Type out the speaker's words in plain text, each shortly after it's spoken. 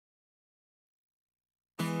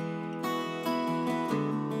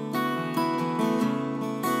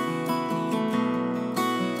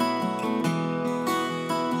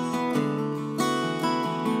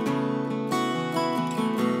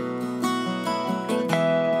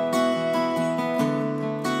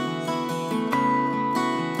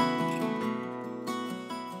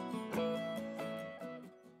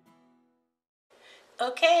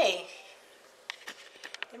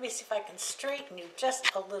can straighten you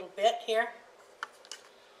just a little bit here.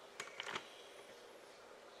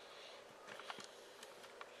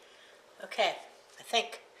 Okay, I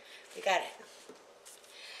think we got it.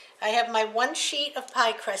 I have my one sheet of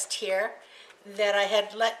pie crust here that I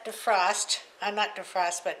had let defrost, not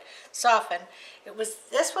defrost, but soften.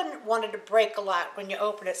 This one wanted to break a lot when you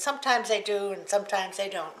open it. Sometimes they do and sometimes they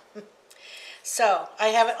don't. So I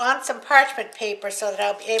have it on some parchment paper so that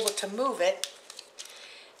I'll be able to move it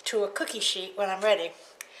to a cookie sheet when I'm ready.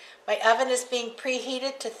 My oven is being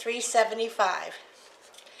preheated to 375.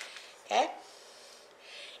 Okay?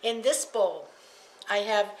 In this bowl, I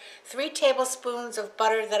have 3 tablespoons of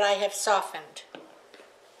butter that I have softened.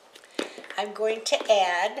 I'm going to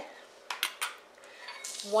add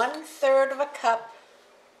 1/3 of a cup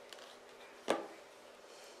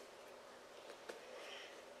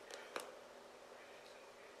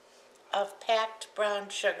of packed brown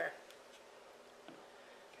sugar.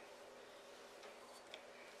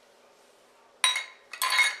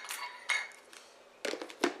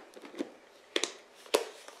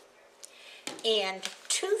 And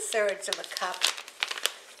 2/3 of a cup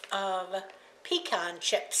of pecan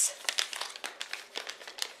chips.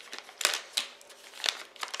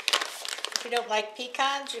 If you don't like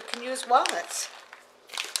pecans, you can use walnuts.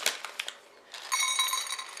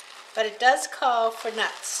 But it does call for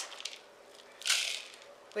nuts,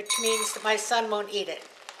 which means that my son won't eat it.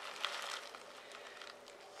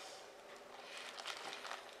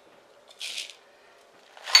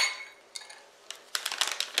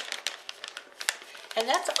 And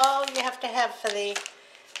that's all you have to have for the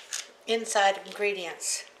inside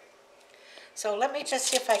ingredients. So let me just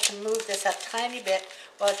see if I can move this a tiny bit.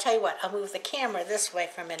 Well, I'll tell you what, I'll move the camera this way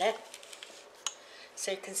for a minute so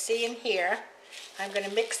you can see in here. I'm going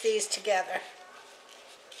to mix these together.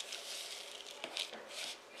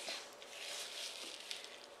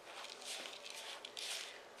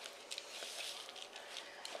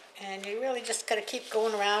 And you really just got to keep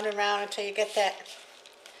going around and around until you get that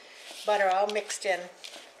butter all mixed in.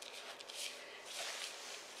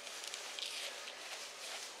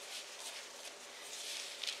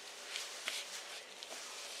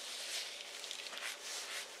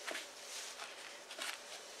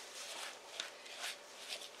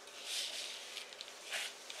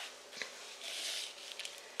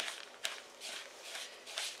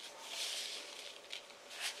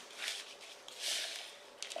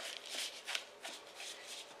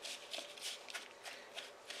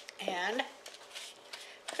 And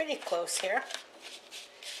pretty close here.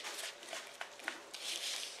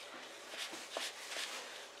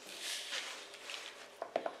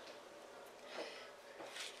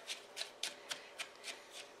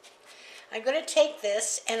 I'm going to take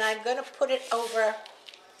this and I'm going to put it over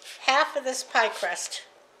half of this pie crust.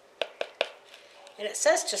 And it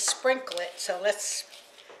says to sprinkle it, so let's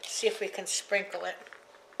see if we can sprinkle it.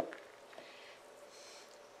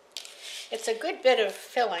 It's a good bit of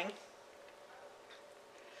filling.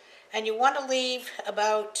 And you want to leave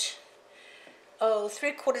about,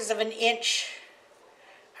 3/4 of an inch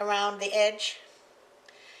around the edge.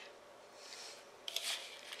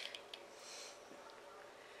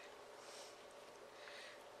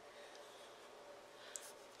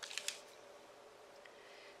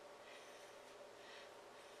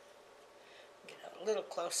 Get a little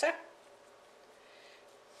closer.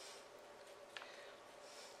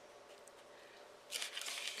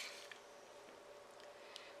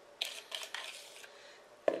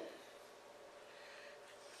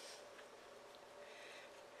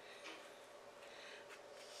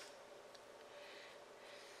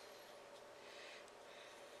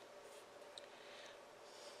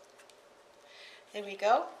 There we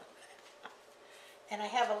go. And I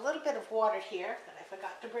have a little bit of water here that I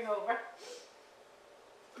forgot to bring over.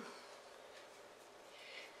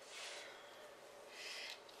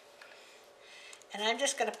 And I'm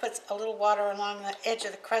just going to put a little water along the edge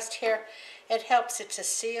of the crust here. It helps it to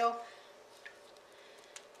seal.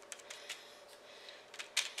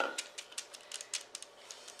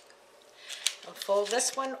 I'll fold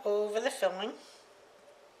this one over the filling.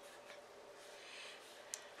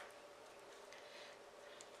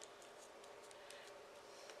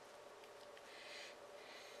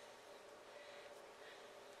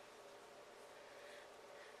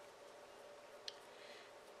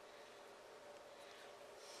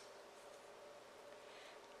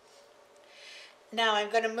 Now I'm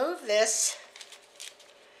going to move this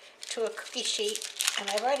to a cookie sheet,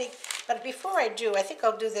 and but before I do, I think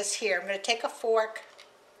I'll do this here. I'm going to take a fork,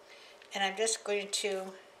 and I'm just going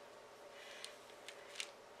to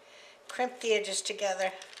crimp the edges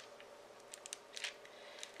together.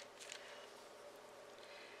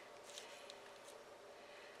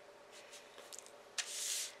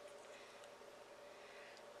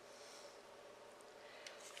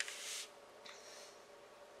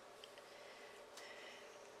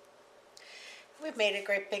 We've made a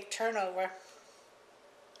great big turnover.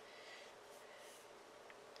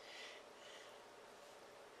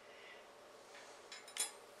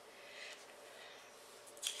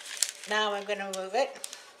 Now I'm going to move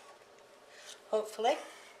it, hopefully.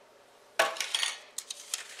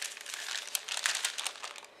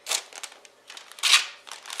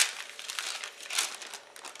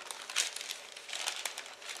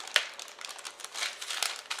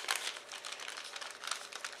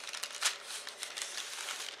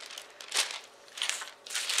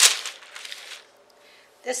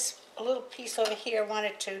 This little piece over here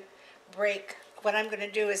wanted to break. What I'm going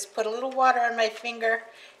to do is put a little water on my finger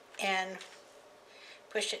and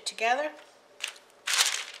push it together.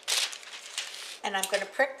 And I'm going to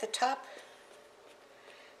prick the top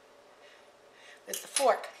with the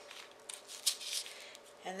fork.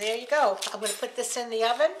 And there you go. I'm going to put this in the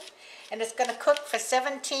oven, and it's going to cook for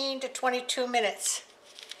 17 to 22 minutes.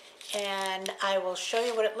 And I will show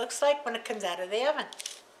you what it looks like when it comes out of the oven.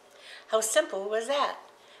 How simple was that?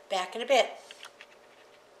 Back in a bit.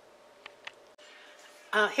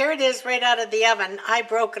 Here it is right out of the oven. I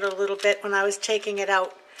broke it a little bit when I was taking it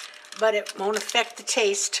out, but it won't affect the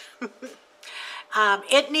taste.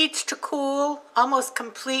 It needs to cool almost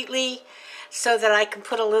completely so that I can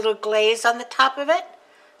put a little glaze on the top of it.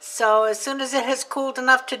 So as soon as it has cooled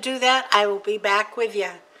enough to do that, I will be back with you.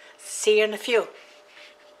 See you in a few.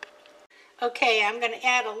 Okay, I'm going to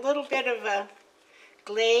add a little bit of a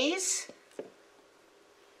glaze.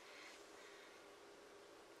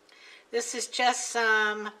 This is just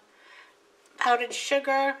some powdered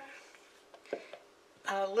sugar,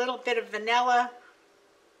 a little bit of vanilla,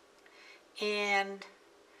 and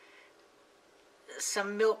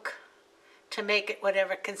some milk to make it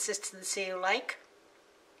whatever consistency you like.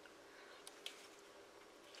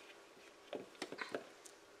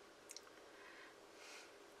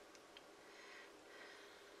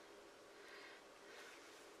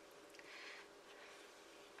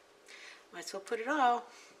 Might as well put it all.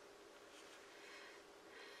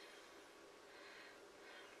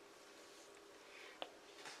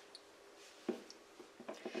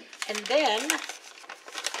 And then,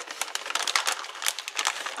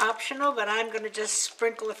 optional, but I'm going to just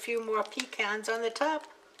sprinkle a few more pecans on the top.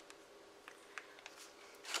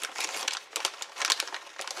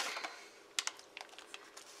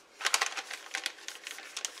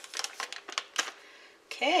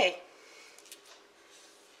 Okay.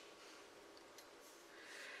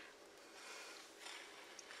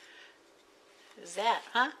 Is that,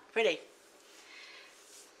 huh? Pretty.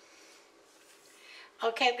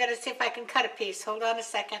 Okay, I'm going to see if I can cut a piece. Hold on a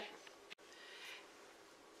second.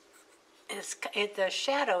 The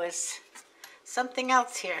shadow is something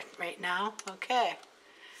else here right now. Okay,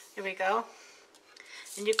 here we go.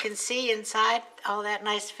 And you can see inside all that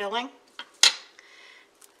nice filling.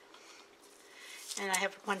 And I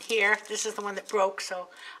have one here. This is the one that broke, so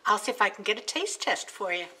I'll see if I can get a taste test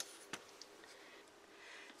for you.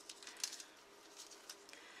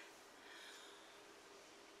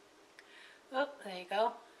 Oh, there you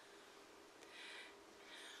go.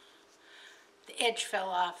 The edge fell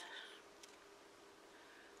off.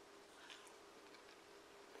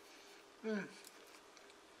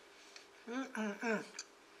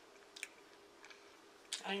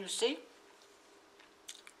 And you see?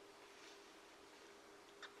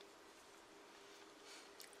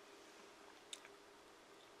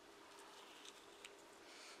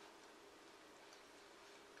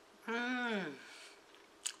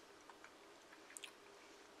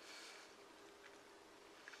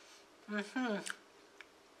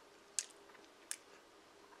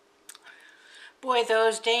 Boy,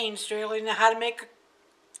 those Danes really know how to make a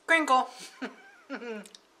Kringle.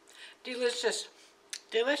 Delicious.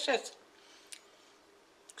 Delicious.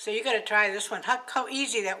 So you got to try this one. How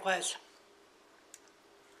easy that was.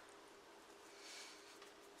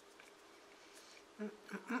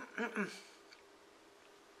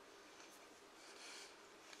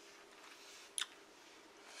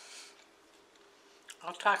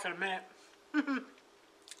 I'll talk in a minute.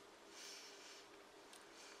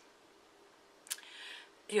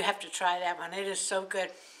 You have to try that one. It is so good.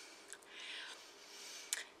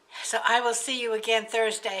 So I will see you again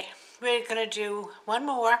Thursday. We're going to do one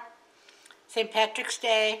more St. Patrick's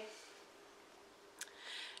Day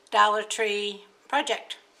Dollar Tree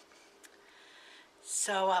project.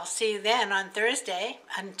 So I'll see you then on Thursday.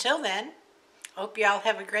 Until then, hope you all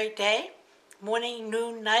have a great day. Morning,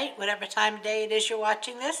 noon, night, whatever time of day it is you're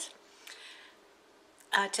watching this.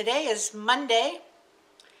 Today is Monday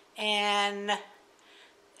and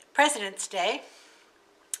President's Day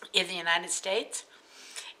in the United States.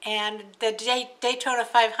 And the Daytona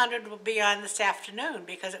 500 will be on this afternoon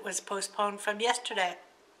because it was postponed from yesterday.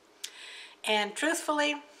 And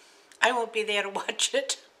truthfully, I won't be there to watch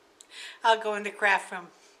it. I'll go in the craft room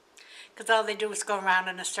because all they do is go around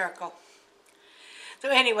in a circle. So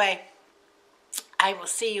anyway, I will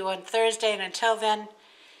see you on Thursday, and until then,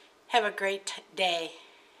 have a great day.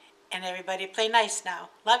 And everybody play nice now.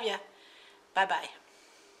 Love ya. Bye-bye.